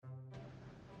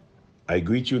I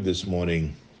greet you this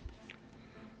morning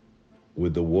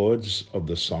with the words of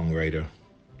the songwriter,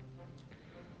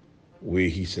 where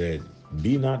he said,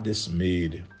 "Be not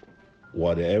dismayed,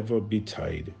 whatever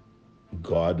betide,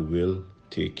 God will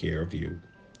take care of you.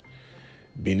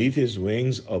 Beneath his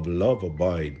wings of love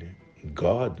abide,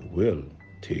 God will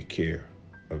take care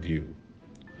of you.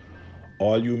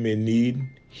 All you may need,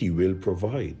 he will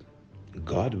provide.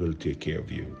 God will take care of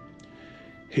you.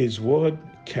 His word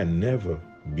can never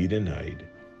be denied.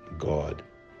 God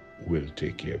will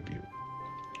take care of you.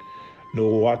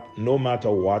 No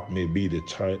matter what may be the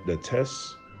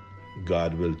test,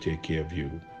 God will take care of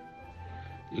you.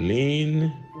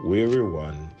 Lean, weary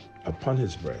one, upon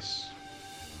his breast.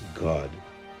 God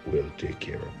will take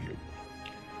care of you.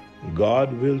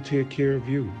 God will take care of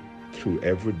you through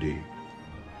every day,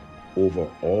 over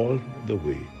all the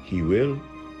way. He will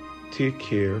take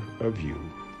care of you.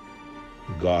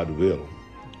 God will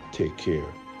take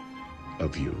care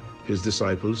of you. His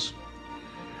disciples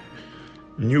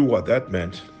knew what that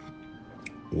meant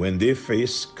when they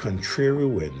faced contrary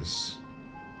winds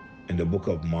in the book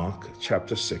of Mark,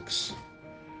 chapter 6,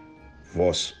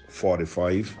 verse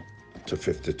 45 to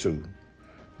 52,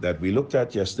 that we looked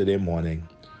at yesterday morning.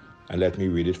 And let me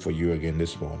read it for you again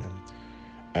this morning.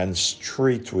 And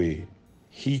straightway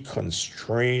he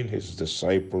constrained his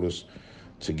disciples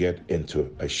to get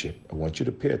into a ship. I want you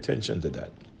to pay attention to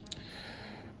that.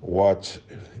 What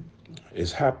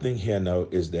is happening here now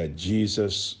is that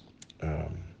Jesus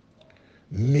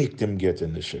made them get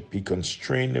in the ship. He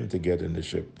constrained them to get in the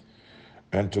ship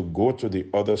and to go to the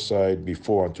other side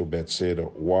before unto Bethsaida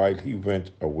while he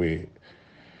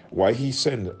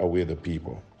sent away the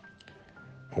people.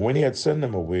 And when he had sent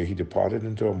them away, he departed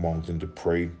into a mountain to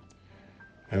pray.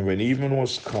 And when evening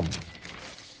was come,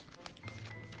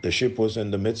 the ship was in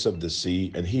the midst of the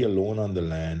sea, and he alone on the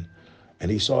land. And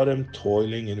he saw them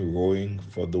toiling and rowing,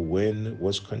 for the wind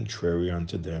was contrary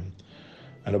unto them.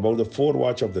 And about the fourth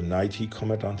watch of the night he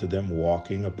cometh unto them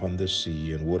walking upon the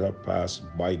sea, and would have passed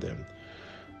by them.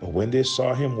 But when they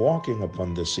saw him walking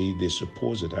upon the sea, they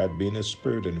supposed it had been a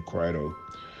spirit, and cried out.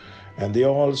 And they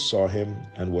all saw him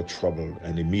and were troubled.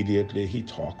 And immediately he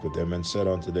talked with them and said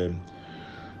unto them,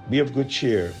 Be of good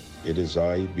cheer, it is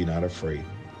I, be not afraid.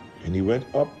 And he went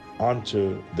up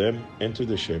unto them into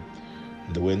the ship,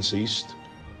 and the wind ceased.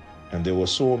 And they were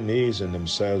so amazed in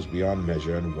themselves beyond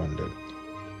measure, and wondered,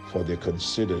 for they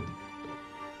considered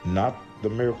not the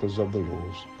miracles of the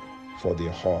loaves, for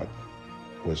their heart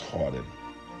was hardened.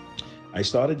 I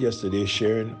started yesterday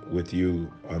sharing with you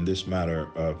on this matter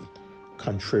of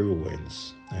contrary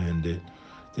winds. And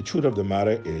the truth of the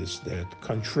matter is that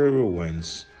contrary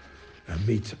winds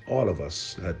meet all of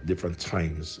us at different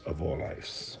times of our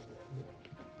lives.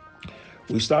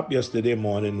 We stopped yesterday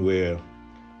morning where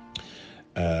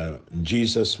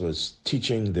Jesus was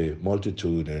teaching the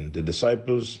multitude, and the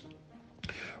disciples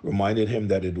reminded him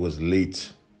that it was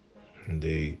late. And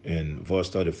in verse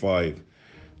 35,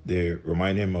 they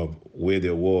remind him of where they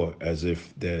were, as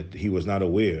if that he was not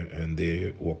aware, and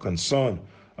they were concerned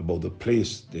about the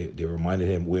place. They reminded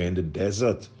him we're in the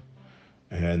desert,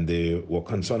 and they were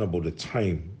concerned about the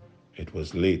time. It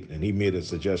was late, and he made a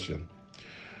suggestion.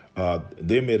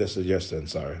 They made a suggestion,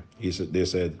 sorry. They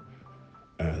said,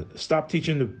 stop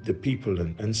teaching the people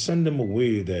and send them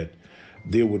away, that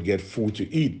they would get food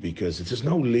to eat, because it is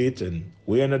now late and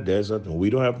we're in a desert and we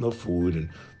don't have no food, and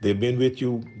they've been with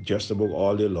you just about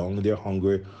all day long. They're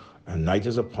hungry, and night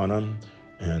is upon them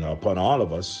and upon all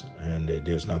of us, and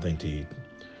there's nothing to eat.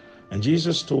 And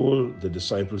Jesus told the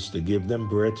disciples to give them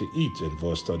bread to eat in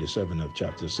verse 37 of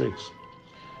chapter 6.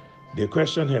 They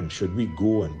questioned him, should we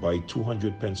go and buy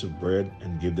 200 pence of bread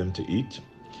and give them to eat?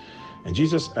 And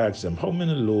Jesus asked them, how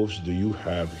many loaves do you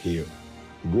have here?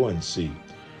 Go and see.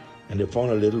 And they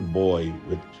found a little boy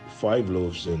with 5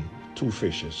 loaves and 2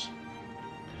 fishes.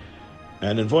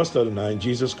 And in verse 39,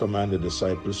 Jesus commanded the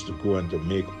disciples to go and to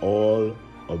make all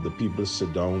of the people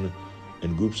sit down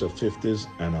in groups of 50s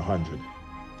and 100.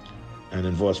 And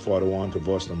in verse 41 to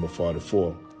verse number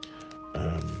 44,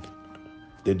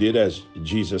 they did as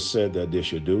Jesus said that they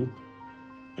should do.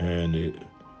 And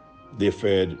they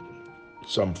fed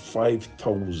some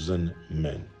 5,000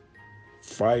 men.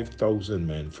 5,000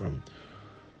 men from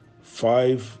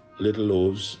 5 little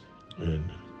loaves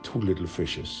and 2 little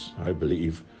fishes, I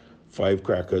believe, 5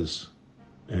 crackers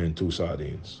and 2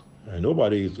 sardines. And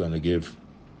nobody is going to give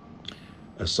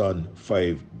a son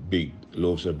 5 big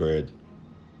loaves of bread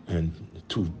and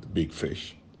 2 big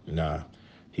fish. Nah,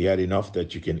 he had enough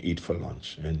that you can eat for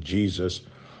lunch. And Jesus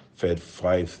fed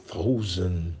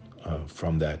 5,000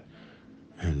 from that.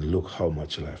 And look how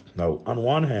much left. Now, on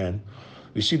one hand,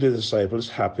 We see the disciples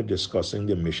happy discussing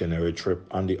the missionary trip.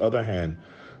 On the other hand,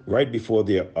 right before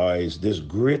their eyes, this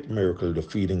great miracle, the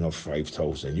feeding of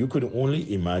 5,000. You could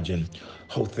only imagine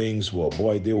how things were.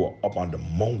 Boy, they were up on the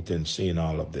mountain seeing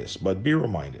all of this. But be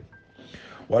reminded,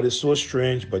 what is so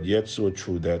strange but yet so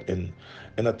true, that in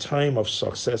a time of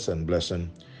success and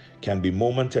blessing can be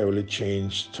momentarily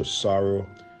changed to sorrow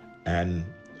and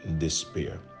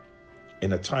despair.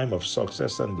 In a time of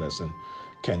success and blessing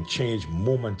can change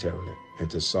momentarily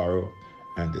into sorrow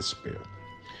and despair.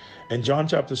 In John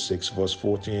chapter 6, verse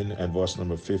 14 and verse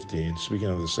number 15, speaking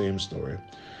of the same story,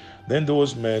 then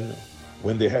those men,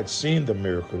 when they had seen the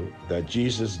miracle that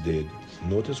Jesus did,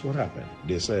 notice what happened.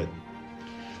 They said,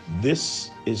 "This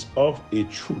is of a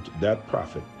truth that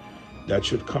prophet that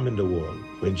should come in the world."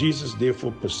 When Jesus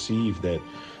therefore perceived that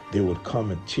they would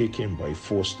come and take him by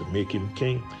force to make him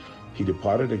king, he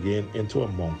departed again into a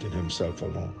mountain himself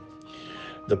alone.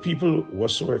 The people were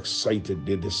so excited,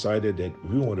 they decided that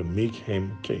we want to make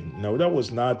him king. Now, that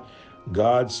was not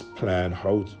God's plan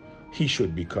how he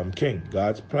should become king.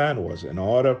 God's plan was, in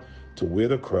order to wear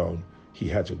the crown, he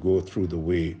had to go through the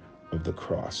way of the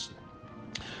cross.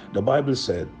 The Bible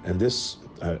said, and this,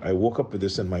 I woke up with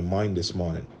this in my mind this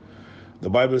morning. The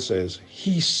Bible says,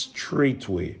 he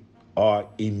straightway or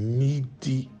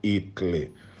immediately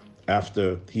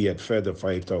after he had fed the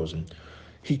 5,000,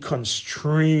 he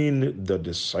constrained the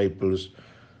disciples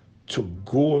to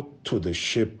go to the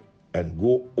ship and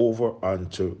go over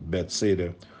unto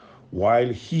Bethsaida while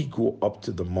he go up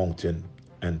to the mountain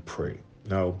and pray.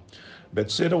 Now,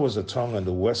 Bethsaida was a town on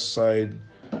the west side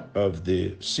of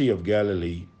the Sea of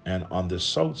Galilee and on the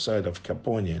south side of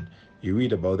Capernaum. You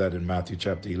read about that in Matthew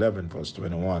chapter 11, verse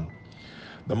 21.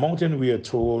 The mountain, we are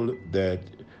told that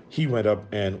he went up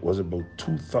and was about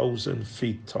 2,000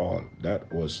 feet tall.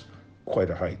 That was quite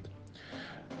a height.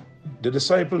 The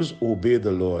disciples obeyed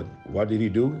the Lord. What did he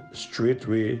do?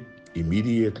 Straightway,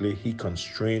 immediately, he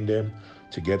constrained them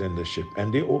to get in the ship,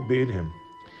 and they obeyed him.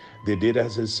 They did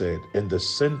as he said. In the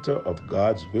center of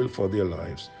God's will for their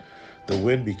lives, the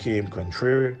wind became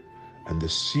contrary, and the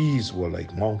seas were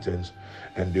like mountains,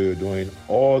 and they were doing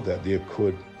all that they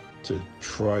could to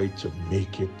try to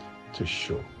make it to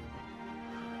shore.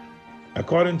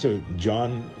 According to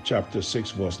John chapter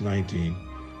 6, verse 19,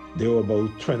 they were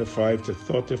about 25 to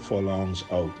 30 furlongs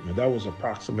out. And that was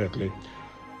approximately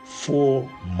 4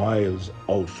 miles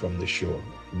out from the shore.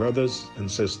 Brothers and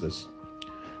sisters,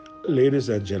 ladies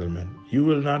and gentlemen, you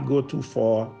will not go too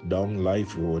far down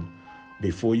life road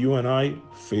before you and I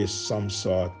face some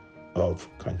sort of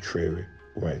contrary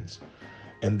winds.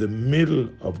 In the middle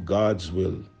of God's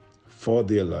will for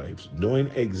their lives,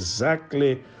 doing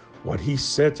exactly what he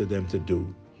said to them to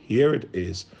do, here it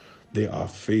is, they are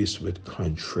faced with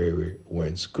contrary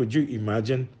winds. Could you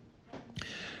imagine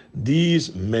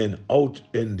these men out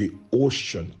in the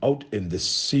ocean, out in the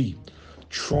sea,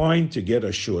 trying to get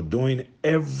ashore, doing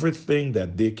everything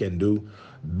that they can do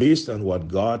based on what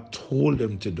God told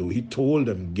them to do? He told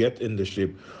them, get in the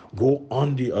ship, go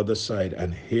on the other side,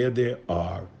 and here they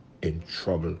are in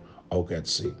trouble out at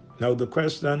sea. Now the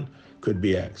question could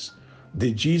be asked,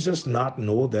 did Jesus not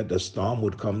know that the storm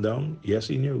would come down? Yes,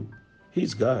 he knew.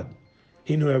 He's God.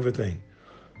 He knew everything.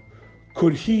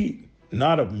 Could he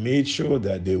not have made sure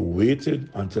that they waited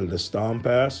until the storm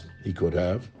passed? He could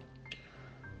have.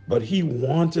 But he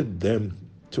wanted them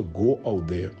to go out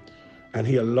there, and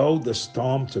he allowed the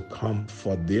storm to come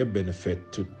for their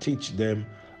benefit, to teach them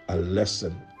a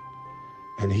lesson.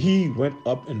 And he went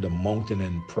up in the mountain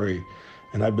and prayed.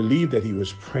 And I believe that he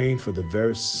was praying for the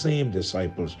very same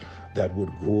disciples that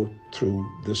would go through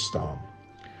the storm.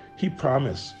 He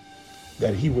promised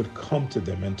that he would come to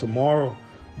them. And tomorrow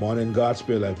morning, God's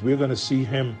Spirit Life, we're going to see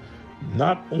him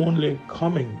not only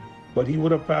coming, but he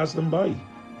would have passed them by.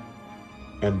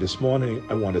 And this morning,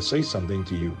 I want to say something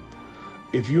to you.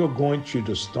 If you're going through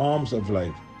the storms of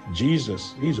life,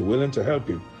 Jesus, he's willing to help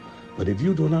you. But if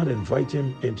you do not invite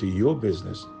him into your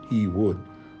business, he would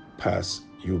pass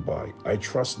you by. I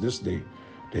trust this day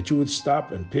that you would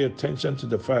stop and pay attention to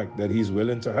the fact that he's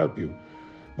willing to help you.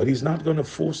 But he's not going to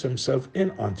force himself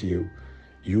in onto you.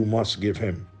 You must give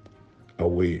him a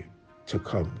way to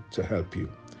come to help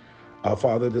you. Our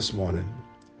Father, this morning,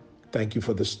 thank you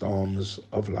for the storms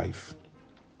of life.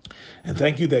 And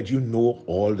thank you that you know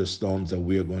all the storms that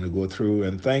we are going to go through.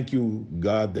 And thank you,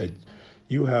 God, that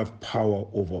you have power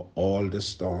over all the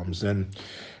storms. And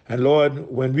Lord,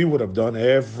 when we would have done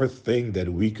everything that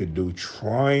we could do,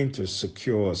 trying to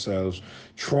secure ourselves,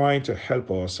 trying to help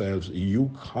ourselves,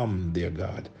 you come, dear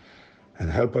God, and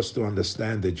help us to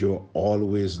understand that you're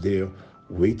always there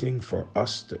waiting for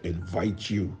us to invite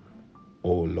you,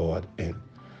 oh Lord, in.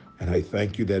 And I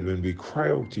thank you that when we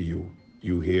cry out to you,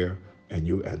 you hear and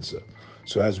you answer.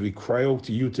 So as we cry out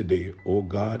to you today, oh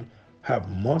God, have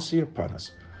mercy upon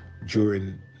us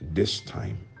during this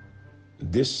time,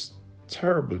 this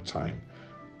terrible time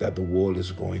that the world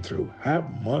is going through.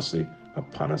 Have mercy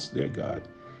upon us, dear God,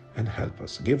 and help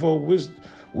us. Give our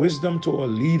wisdom to our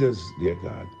leaders, dear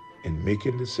God, in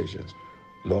making decisions,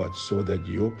 Lord, so that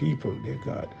your people, dear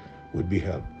God, would be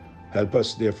helped. Help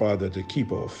us, dear Father, to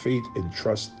keep our faith and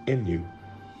trust in you,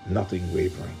 nothing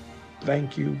wavering.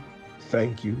 Thank you,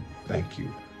 thank you, thank you.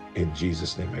 In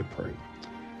Jesus' name I pray.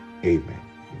 Amen.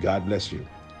 God bless you.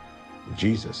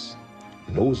 Jesus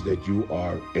knows that you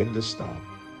are in the storm,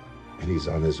 and he's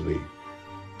on his way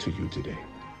to you today.